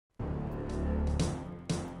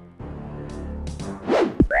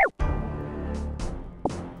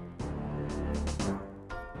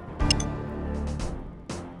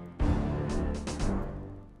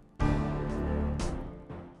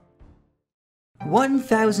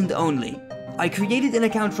1,000 only. I created an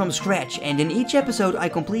account from scratch, and in each episode I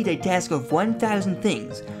complete a task of 1,000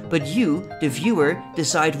 things. But you, the viewer,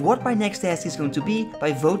 decide what my next task is going to be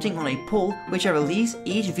by voting on a poll which I release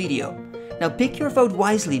each video. Now pick your vote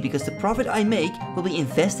wisely, because the profit I make will be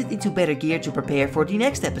invested into better gear to prepare for the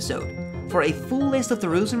next episode. For a full list of the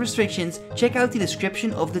rules and restrictions, check out the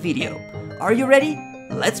description of the video. Are you ready?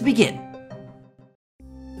 Let's begin!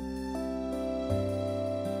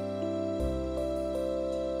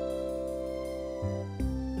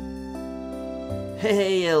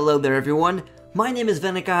 Hey, hello there everyone! My name is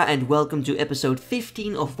Vannaka and welcome to episode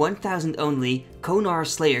 15 of 1000 only Konar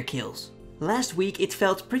Slayer kills. Last week it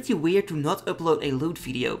felt pretty weird to not upload a loot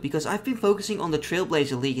video because I've been focusing on the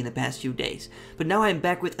Trailblazer League in the past few days. But now I'm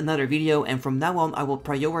back with another video, and from now on I will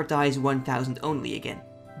prioritize 1000 only again.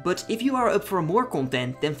 But if you are up for more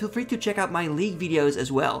content, then feel free to check out my League videos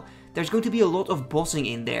as well. There's going to be a lot of bossing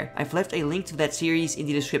in there. I've left a link to that series in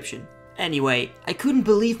the description. Anyway, I couldn't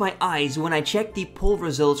believe my eyes when I checked the poll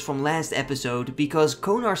results from last episode, because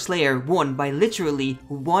Konar Slayer won by literally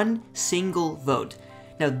one single vote.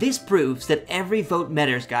 Now this proves that every vote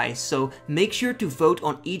matters, guys, so make sure to vote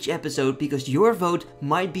on each episode because your vote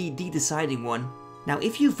might be the deciding one. Now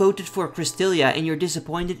if you voted for Krystilia and you're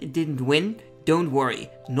disappointed it didn't win, don't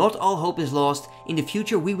worry, not all hope is lost. In the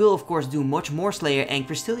future we will of course do much more Slayer, and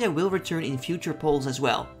Krystilia will return in future polls as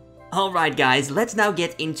well. Alright guys, let's now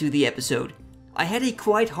get into the episode. I had a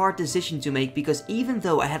quite hard decision to make because even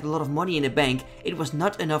though I had a lot of money in the bank, it was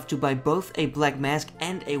not enough to buy both a black mask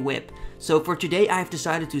and a whip. So for today I have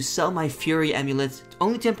decided to sell my Fury amulet,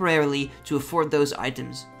 only temporarily, to afford those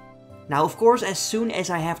items. Now of course, as soon as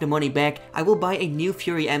I have the money back, I will buy a new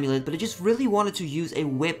Fury amulet, but I just really wanted to use a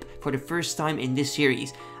whip for the first time in this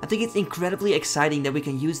series. I think it's incredibly exciting that we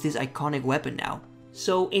can use this iconic weapon now.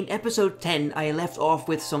 So in episode 10 I left off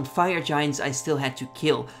with some fire giants I still had to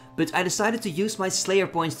kill, but I decided to use my Slayer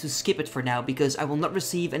points to skip it for now because I will not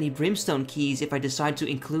receive any brimstone keys if I decide to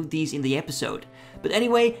include these in the episode. But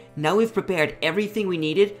anyway, now we've prepared everything we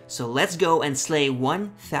needed, so let's go and slay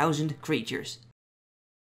 1000 creatures.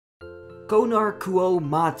 Konar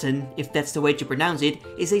Maten, if that's the way to pronounce it,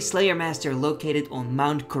 is a Slayer Master located on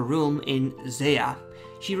Mount Karulm in Zea.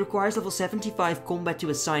 She requires level 75 combat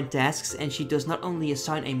to assign tasks, and she does not only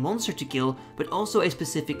assign a monster to kill, but also a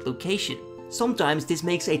specific location. Sometimes this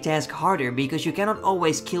makes a task harder because you cannot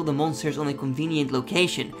always kill the monsters on a convenient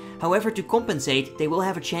location. However, to compensate, they will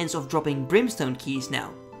have a chance of dropping brimstone keys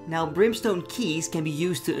now. Now, brimstone keys can be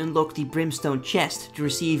used to unlock the brimstone chest to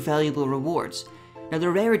receive valuable rewards. Now,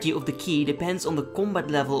 the rarity of the key depends on the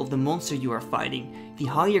combat level of the monster you are fighting. The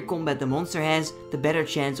higher combat the monster has, the better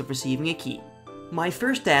chance of receiving a key. My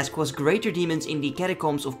first task was Greater Demons in the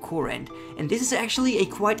Catacombs of Korand, and this is actually a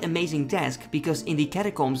quite amazing task because in the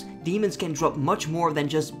Catacombs, demons can drop much more than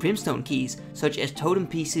just brimstone keys, such as totem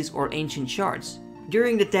pieces or ancient shards.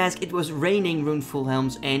 During the task it was raining runeful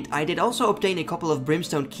helms, and I did also obtain a couple of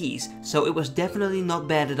brimstone keys, so it was definitely not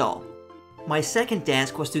bad at all. My second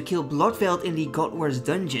task was to kill Bloodveld in the Godwars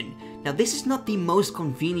dungeon. Now this is not the most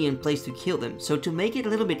convenient place to kill them, so to make it a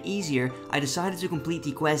little bit easier, I decided to complete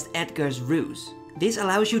the quest Edgar's Ruse. This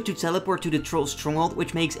allows you to teleport to the troll stronghold,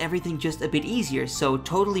 which makes everything just a bit easier, so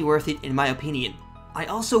totally worth it in my opinion. I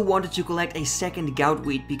also wanted to collect a second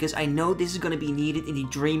Goutweed because I know this is going to be needed in the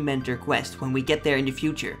Dream Mentor quest when we get there in the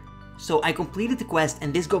future. So I completed the quest,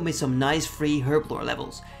 and this got me some nice free herblore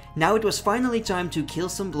levels. Now it was finally time to kill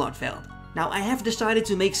some Bloodveld. Now I have decided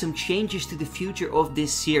to make some changes to the future of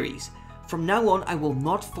this series. From now on I will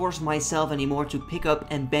not force myself anymore to pick up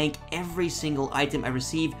and bank every single item I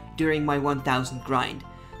receive during my 1000 grind.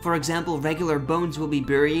 For example, regular bones will be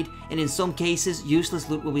buried, and in some cases useless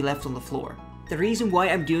loot will be left on the floor. The reason why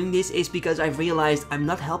I'm doing this is because I've realized I'm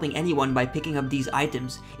not helping anyone by picking up these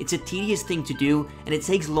items. It's a tedious thing to do, and it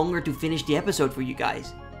takes longer to finish the episode for you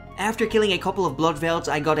guys. After killing a couple of Bloodvelds,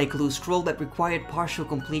 I got a clue scroll that required partial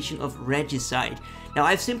completion of Regicide. Now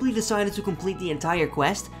I've simply decided to complete the entire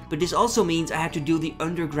quest, but this also means I have to do the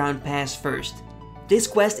underground pass first. This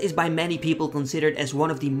quest is by many people considered as one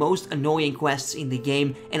of the most annoying quests in the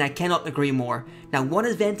game, and I cannot agree more. Now one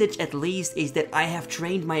advantage at least is that I have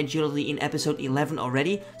trained my agility in episode 11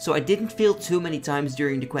 already, so I didn't fail too many times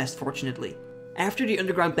during the quest, fortunately. After the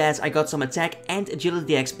underground pass I got some attack and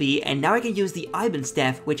agility XP, and now I can use the Iban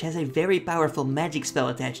staff, which has a very powerful magic spell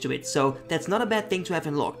attached to it, so that's not a bad thing to have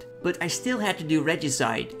unlocked. But I still had to do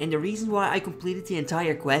Regicide, and the reason why I completed the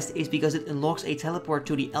entire quest is because it unlocks a teleport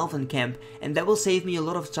to the Elven camp, and that will save me a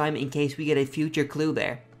lot of time in case we get a future clue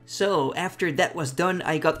there. So after that was done,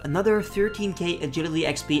 I got another 13k agility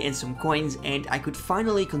XP and some coins, and I could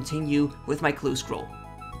finally continue with my clue scroll.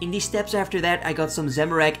 In the steps after that, I got some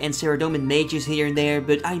Zamorak and Ceradomin mages here and there,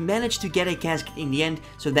 but I managed to get a casket in the end,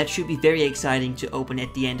 so that should be very exciting to open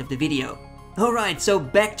at the end of the video. Alright, so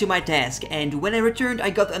back to my task, and when I returned I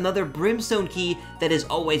got another Brimstone key that is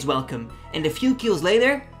always welcome, and a few kills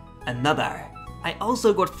later, another. I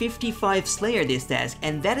also got 55 Slayer this task,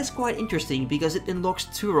 and that is quite interesting because it unlocks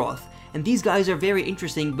Turoth. And these guys are very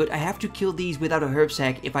interesting, but I have to kill these without a herb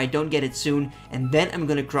sack if I don't get it soon, and then I'm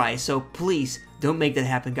gonna cry, so please, don't make that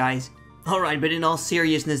happen, guys. Alright, but in all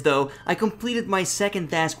seriousness though, I completed my second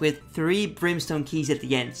task with 3 Brimstone keys at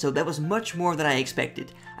the end, so that was much more than I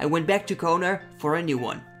expected. I went back to Konar for a new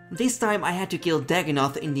one. This time I had to kill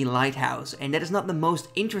Dagonoth in the lighthouse, and that is not the most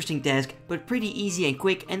interesting task, but pretty easy and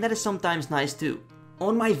quick, and that is sometimes nice too.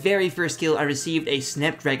 On my very first kill I received a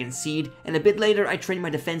Snapdragon Seed, and a bit later I trained my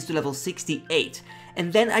defense to level 68.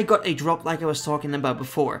 And then I got a drop like I was talking about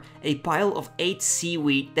before, a pile of 8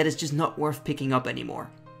 seaweed that is just not worth picking up anymore.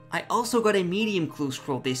 I also got a medium clue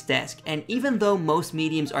scroll this task, and even though most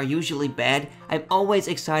mediums are usually bad, I'm always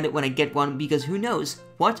excited when I get one because who knows,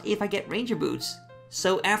 what if I get ranger boots?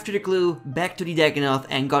 So after the clue, back to the Dagonoth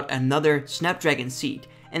and got another Snapdragon Seed.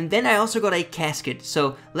 And then I also got a casket,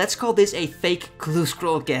 so let's call this a fake clue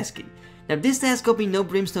scroll casket. Now this task got me no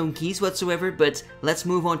Brimstone keys whatsoever, but let's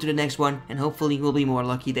move on to the next one and hopefully we'll be more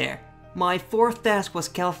lucky there. My fourth task was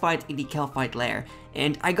Calphite in the Calphite Lair,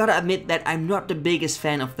 and I gotta admit that I'm not the biggest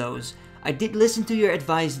fan of those. I did listen to your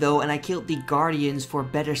advice though, and I killed the Guardians for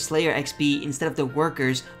better Slayer XP instead of the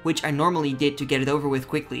Workers, which I normally did to get it over with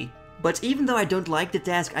quickly. But even though I don't like the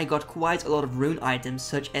task, I got quite a lot of rune items,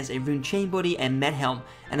 such as a rune chain body and med helm,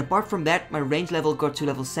 and apart from that, my range level got to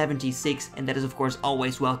level 76, and that is of course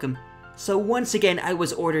always welcome. So once again I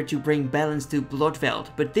was ordered to bring balance to Bloodveld,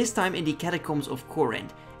 but this time in the Catacombs of Korend,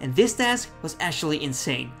 and this task was actually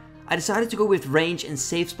insane. I decided to go with range and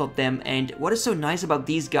safe spot them, and what is so nice about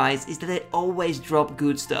these guys is that they always drop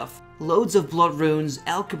good stuff. Loads of blood runes,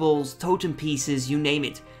 alchebles, totem pieces, you name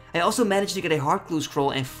it. I also managed to get a hard clue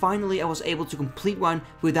scroll, and finally I was able to complete one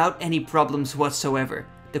without any problems whatsoever.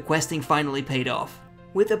 The questing finally paid off.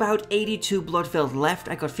 With about 82 Bloodveld left,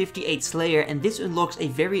 I got 58 Slayer, and this unlocks a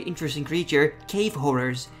very interesting creature, Cave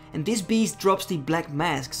Horrors. And this beast drops the Black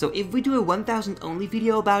Mask, so if we do a 1000 only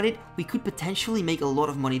video about it, we could potentially make a lot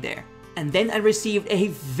of money there. And then I received a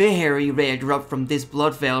very rare drop from this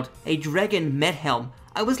Bloodveld, a Dragon Med Helm.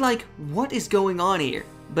 I was like, what is going on here?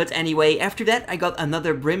 But anyway, after that I got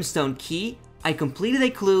another Brimstone key, I completed a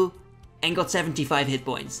clue, and got 75 hit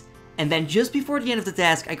points. And then just before the end of the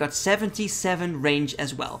task I got 77 range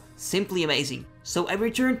as well. Simply amazing. So I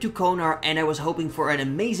returned to Konar and I was hoping for an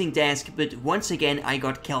amazing task, but once again I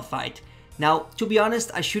got Calphite. Now, to be honest,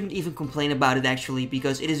 I shouldn't even complain about it actually,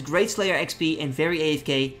 because it is great Slayer XP and very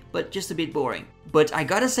AFK, but just a bit boring. But I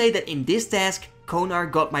gotta say that in this task, Konar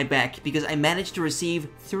got my back, because I managed to receive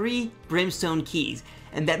 3 Brimstone keys,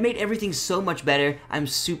 and that made everything so much better. I'm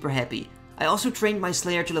super happy. I also trained my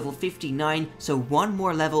Slayer to level 59, so one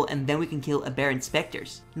more level and then we can kill Aberrant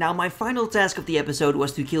Spectres. Now my final task of the episode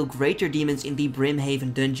was to kill Greater Demons in the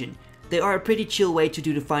Brimhaven dungeon. They are a pretty chill way to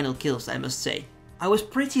do the final kills, I must say. I was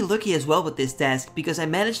pretty lucky as well with this task, because I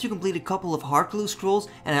managed to complete a couple of hard clue scrolls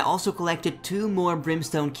and I also collected 2 more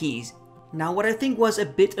Brimstone keys. Now what I think was a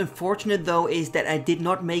bit unfortunate though is that I did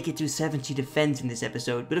not make it to 70 defense in this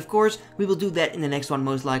episode, but of course we will do that in the next one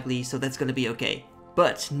most likely, so that's gonna be okay.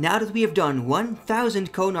 But now that we have done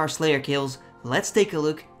 1000 Konar Slayer kills, let's take a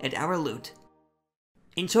look at our loot.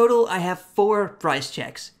 In total I have 4 price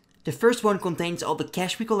checks. The first one contains all the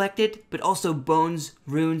cash we collected, but also bones,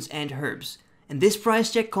 runes and herbs. And this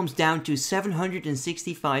price check comes down to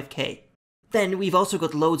 765k. Then we've also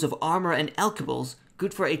got loads of armor and alchebles,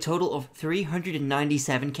 good for a total of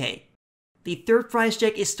 397k. The third price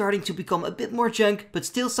check is starting to become a bit more junk, but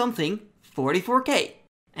still something, 44k.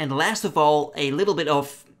 And last of all, a little bit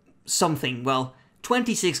of something, well,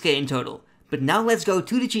 26k in total. But now let's go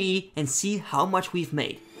to the GE and see how much we've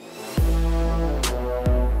made.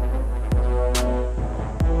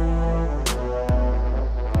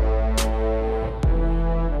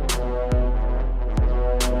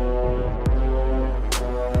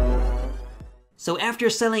 So after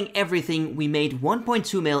selling everything, we made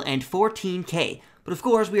 1.2 mil and 14k. But of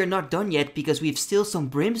course we are not done yet because we have still some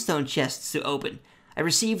Brimstone chests to open. I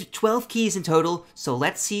received 12 keys in total, so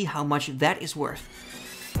let's see how much that is worth.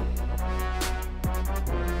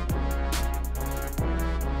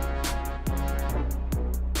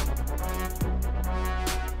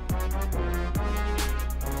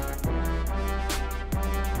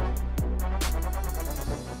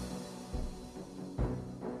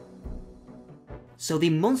 So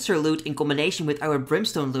the monster loot in combination with our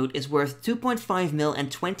brimstone loot is worth 2.5 mil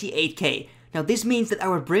and 28k. Now this means that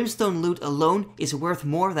our brimstone loot alone is worth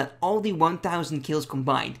more than all the 1000 kills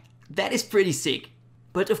combined. That is pretty sick.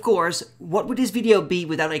 But of course, what would this video be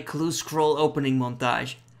without a clue scroll opening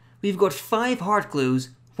montage? We've got 5 hard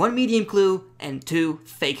clues, 1 medium clue and 2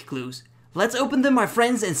 fake clues. Let's open them, my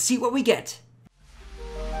friends, and see what we get.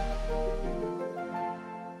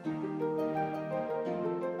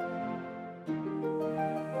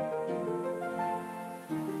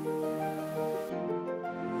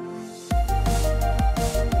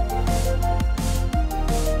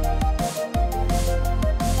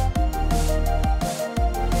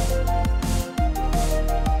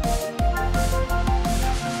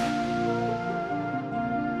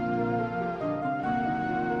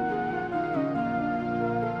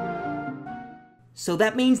 So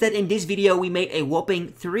that means that in this video we made a whopping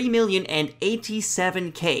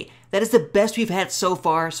 3,087k. That is the best we've had so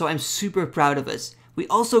far, so I'm super proud of us. We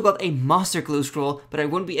also got a master clue scroll, but I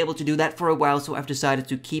won't be able to do that for a while, so I've decided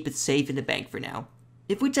to keep it safe in the bank for now.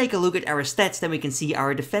 If we take a look at our stats, then we can see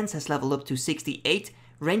our defense has leveled up to 68,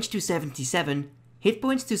 range to 77, hit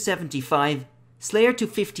points to 75, Slayer to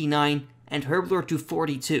 59, and Herblore to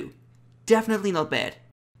 42. Definitely not bad.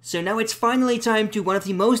 So now it's finally time to one of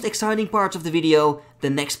the most exciting parts of the video, the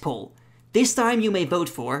next poll. This time you may vote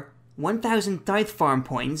for 1000 Tithe farm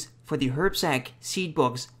points for the herb sack, seed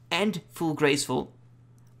box and full graceful,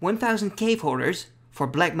 1000 cave horrors for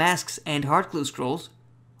black masks and hard clue scrolls,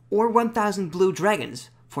 or 1000 blue dragons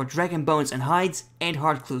for dragon bones and hides and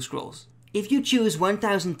hard clue scrolls. If you choose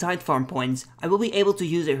 1000 Tithe farm points, I will be able to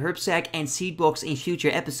use a herb sack and seed box in future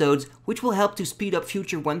episodes, which will help to speed up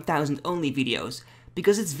future 1000 only videos.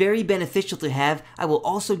 Because it's very beneficial to have, I will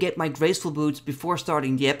also get my graceful boots before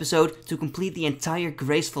starting the episode to complete the entire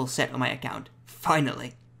graceful set on my account.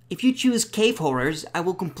 Finally. If you choose cave horrors, I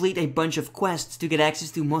will complete a bunch of quests to get access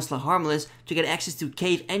to Mosla Harmless, to get access to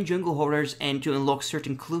cave and jungle horrors, and to unlock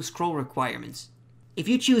certain clue scroll requirements. If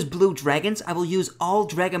you choose blue dragons, I will use all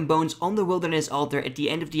dragon bones on the wilderness altar at the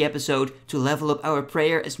end of the episode to level up our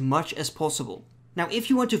prayer as much as possible. Now if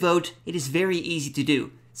you want to vote, it is very easy to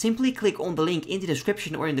do. Simply click on the link in the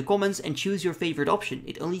description or in the comments and choose your favorite option.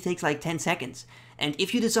 It only takes like 10 seconds. And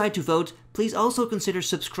if you decide to vote, please also consider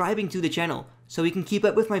subscribing to the channel, so we can keep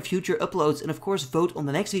up with my future uploads and of course vote on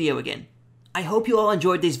the next video again. I hope you all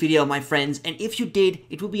enjoyed this video, my friends, and if you did,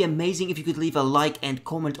 it would be amazing if you could leave a like and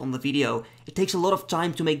comment on the video. It takes a lot of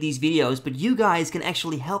time to make these videos, but you guys can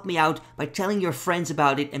actually help me out by telling your friends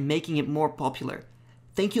about it and making it more popular.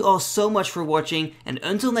 Thank you all so much for watching, and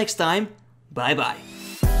until next time, bye bye.